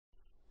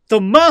The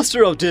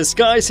master of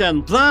disguise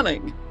and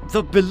planning,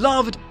 the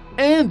beloved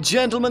and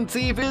gentleman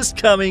thief is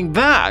coming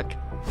back.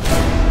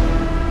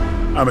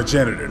 I'm a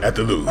janitor at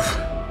the Louvre.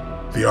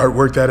 The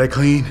artwork that I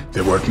clean,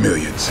 they're worth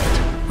millions.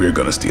 We're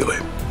gonna steal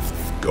it.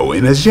 Go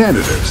in as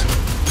janitors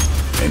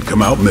and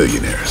come out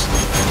millionaires.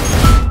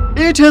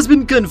 It has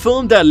been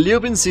confirmed that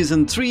Lupin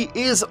Season 3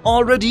 is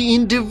already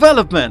in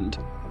development.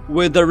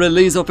 With the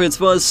release of its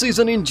first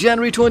season in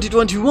January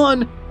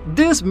 2021,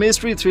 this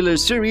mystery thriller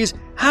series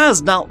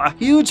has now a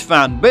huge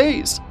fan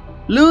base.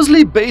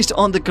 Loosely based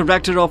on the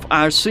character of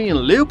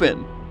Arsène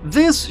Lupin,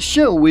 this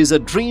show is a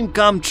dream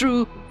come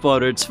true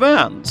for its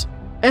fans.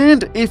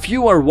 And if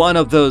you are one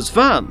of those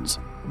fans,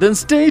 then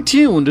stay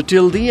tuned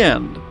till the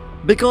end,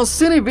 because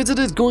Cine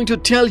is going to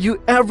tell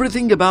you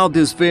everything about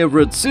this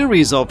favorite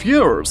series of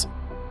yours.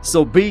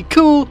 So be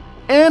cool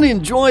and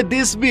enjoy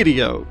this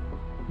video.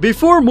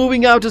 Before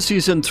moving out to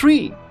Season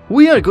 3,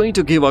 we are going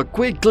to give a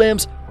quick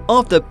glimpse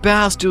of the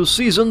past 2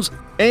 seasons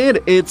and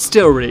its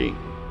story.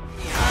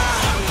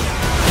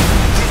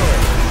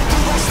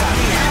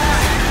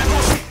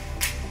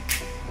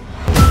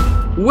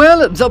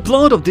 Well, the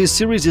plot of this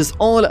series is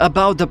all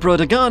about the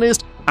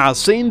protagonist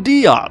Arsène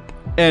Diop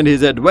and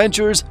his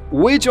adventures,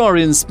 which are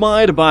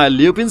inspired by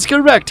Lupin's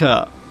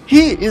character.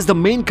 He is the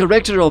main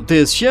character of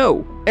this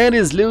show and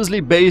is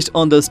loosely based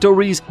on the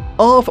stories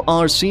of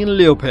Arsène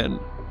Lupin.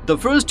 The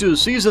first 2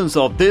 seasons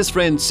of this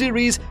French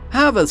series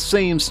have a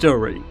same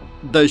story.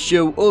 The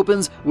show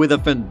opens with a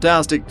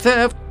fantastic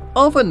theft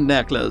of a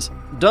necklace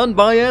done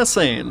by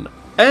Arsène.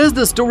 As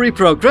the story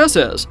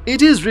progresses,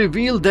 it is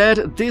revealed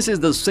that this is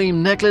the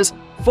same necklace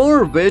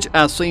for which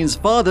Arsène's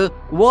father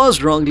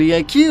was wrongly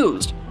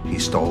accused. He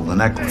stole the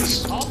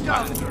necklace.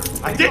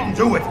 I didn't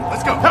do it!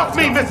 Let's go! Help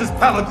me, Mrs.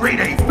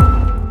 Pellegrini!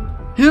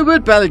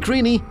 Hubert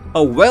Pellegrini,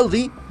 a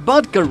wealthy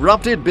but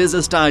corrupted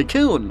business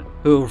tycoon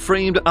who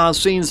framed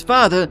Arsène's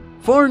father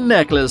for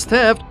necklace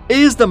theft,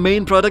 is the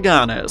main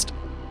protagonist.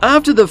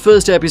 After the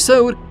first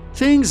episode,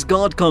 things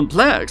got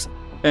complex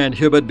and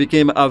Hubert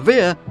became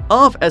aware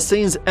of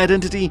Arsène's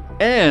identity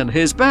and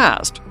his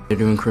past. To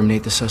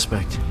incriminate the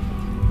suspect.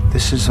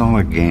 This is all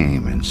a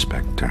game,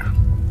 Inspector.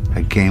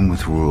 A game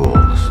with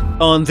rules.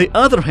 On the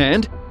other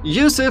hand,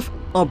 Yusuf,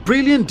 a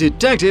brilliant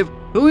detective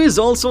who is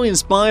also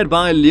inspired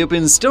by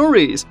Lupin's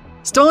stories,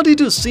 started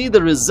to see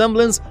the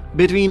resemblance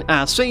between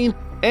Arsène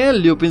and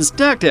Lupin's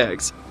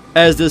tactics.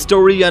 As the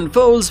story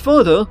unfolds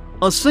further,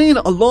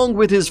 Arsène, along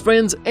with his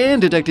friends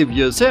and Detective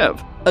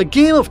Yusuf, a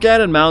game of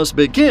cat and mouse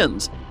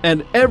begins,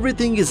 and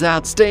everything is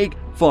at stake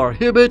for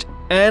Hubert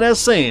and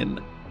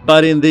Arsène.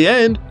 But in the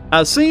end,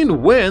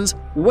 Arsène wins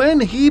when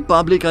he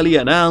publicly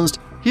announced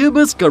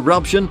Hubert's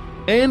corruption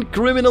and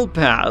criminal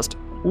past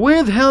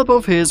with help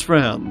of his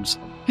friends.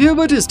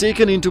 Hubert is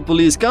taken into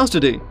police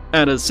custody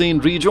and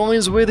Arsène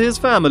rejoins with his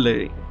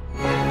family.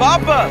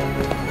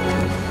 Papa!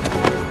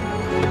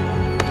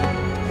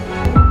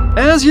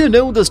 As you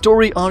know, the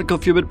story arc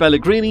of Hubert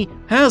Pellegrini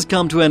has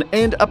come to an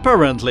end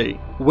apparently.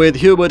 With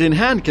Hubert in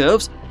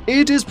handcuffs,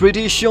 it is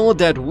pretty sure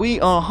that we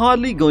are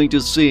hardly going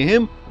to see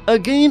him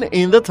again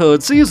in the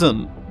 3rd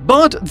season.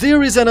 But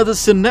there is another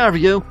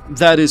scenario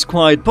that is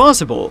quite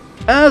possible,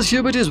 as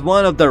Hubert is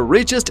one of the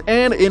richest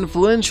and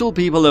influential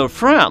people of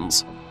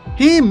France.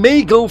 He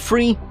may go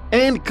free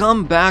and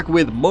come back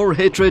with more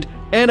hatred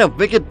and a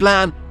wicked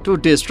plan to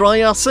destroy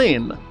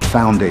Arsène.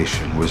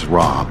 Foundation was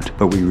robbed,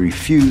 but we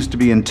refused to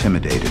be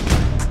intimidated.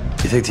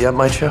 You think Diop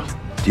might show?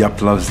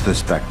 Diop loves the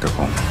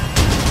spectacle.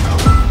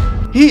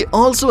 He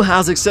also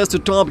has access to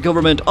top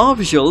government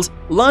officials,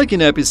 like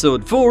in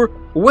episode 4,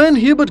 when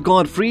Hubert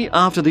got free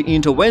after the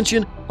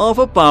intervention of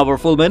a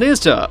powerful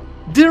minister.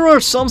 There are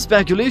some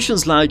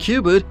speculations like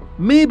Hubert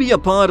may be a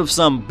part of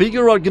some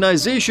bigger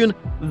organization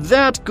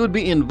that could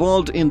be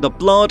involved in the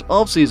plot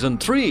of Season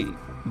 3.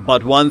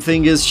 But one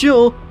thing is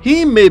sure,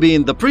 he may be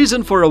in the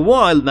prison for a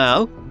while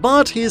now,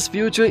 but his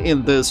future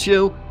in this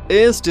show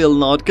is still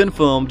not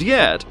confirmed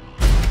yet.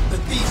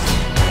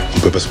 On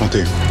peut pas se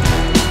mentir.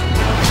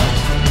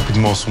 Plus de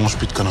mensonges,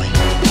 plus de conneries.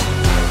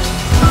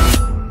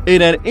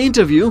 In an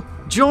interview,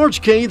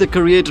 George Kay, the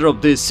creator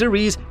of this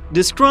series,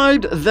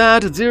 described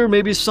that there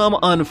may be some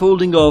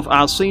unfolding of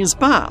Arsène's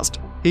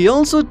past. He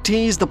also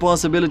teased the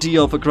possibility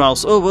of a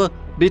crossover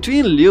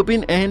between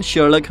Lupin and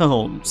Sherlock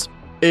Holmes.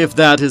 If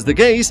that is the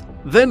case,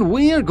 then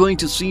we are going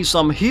to see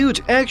some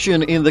huge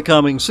action in the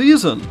coming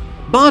season.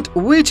 But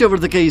whichever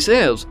the case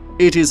is,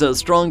 it is a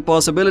strong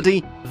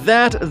possibility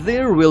that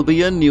there will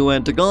be a new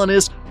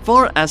antagonist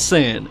for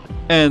Arsène,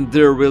 and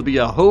there will be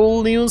a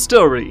whole new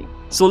story.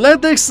 So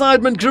let the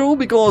excitement grow,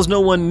 because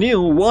no one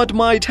knew what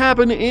might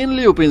happen in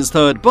Lupin's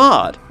 3rd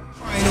part.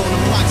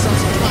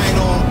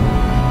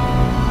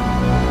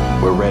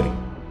 We're ready.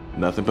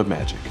 Nothing but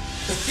magic.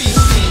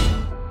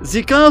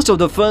 The cast of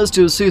the first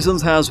 2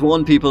 seasons has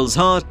won people's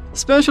heart,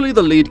 especially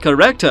the lead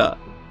character.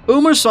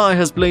 Omar Sy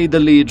has played the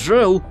lead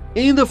role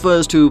in the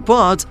first 2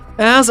 parts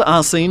as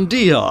Arsène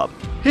Diop.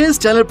 His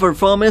stellar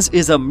performance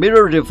is a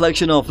mirror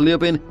reflection of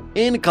Lupin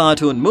in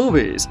cartoon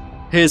movies.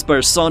 His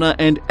persona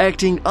and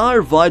acting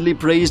are widely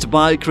praised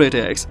by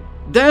critics.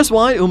 That's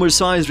why Umar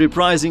Sy is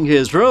reprising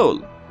his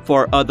role.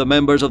 For other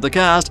members of the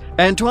cast,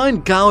 Antoine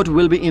Goud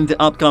will be in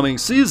the upcoming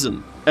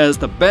season as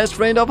the best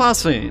friend of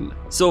Hassan.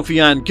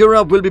 Sofiane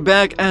Kurab will be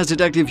back as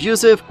Detective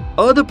Yusuf.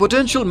 Other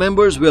potential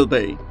members will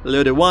be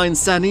Ludivine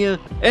Sania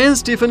and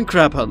Stephen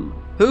Crappen,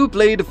 who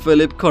played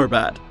Philip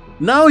Corbett.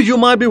 Now you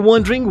might be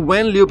wondering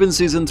when Lupin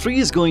Season 3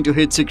 is going to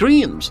hit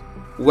screens.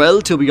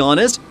 Well, to be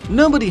honest,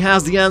 nobody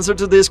has the answer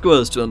to this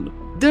question.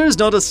 There is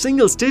not a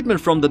single statement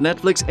from the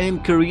Netflix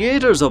and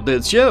creators of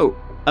this show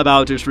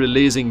about its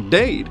releasing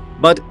date,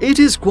 but it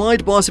is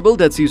quite possible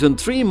that Season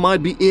 3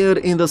 might be aired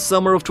in the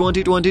summer of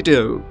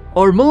 2022,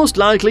 or most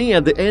likely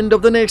at the end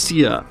of the next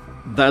year.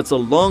 That's a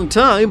long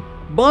time,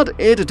 but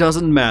it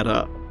doesn't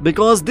matter,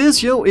 because this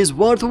show is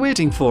worth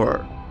waiting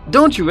for.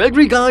 Don't you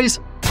agree,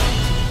 guys?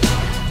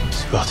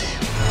 C'est parti.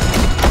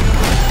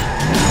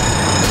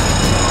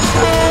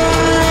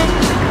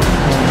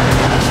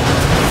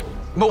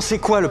 Bon, c'est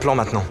quoi le plan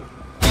maintenant?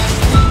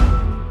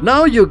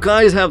 Now you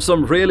guys have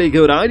some really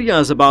good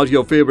ideas about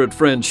your favorite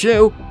French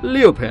show,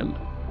 Lupin.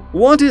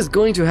 What is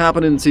going to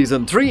happen in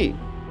Season 3?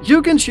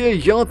 You can share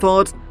your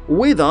thoughts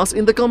with us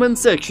in the comment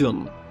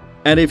section.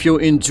 And if you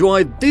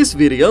enjoyed this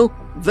video,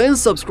 then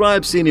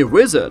subscribe Cine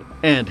Wizard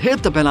and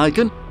hit the bell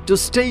icon to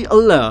stay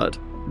alert,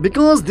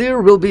 because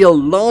there will be a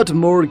lot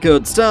more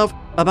good stuff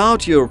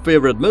about your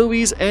favorite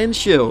movies and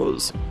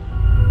shows.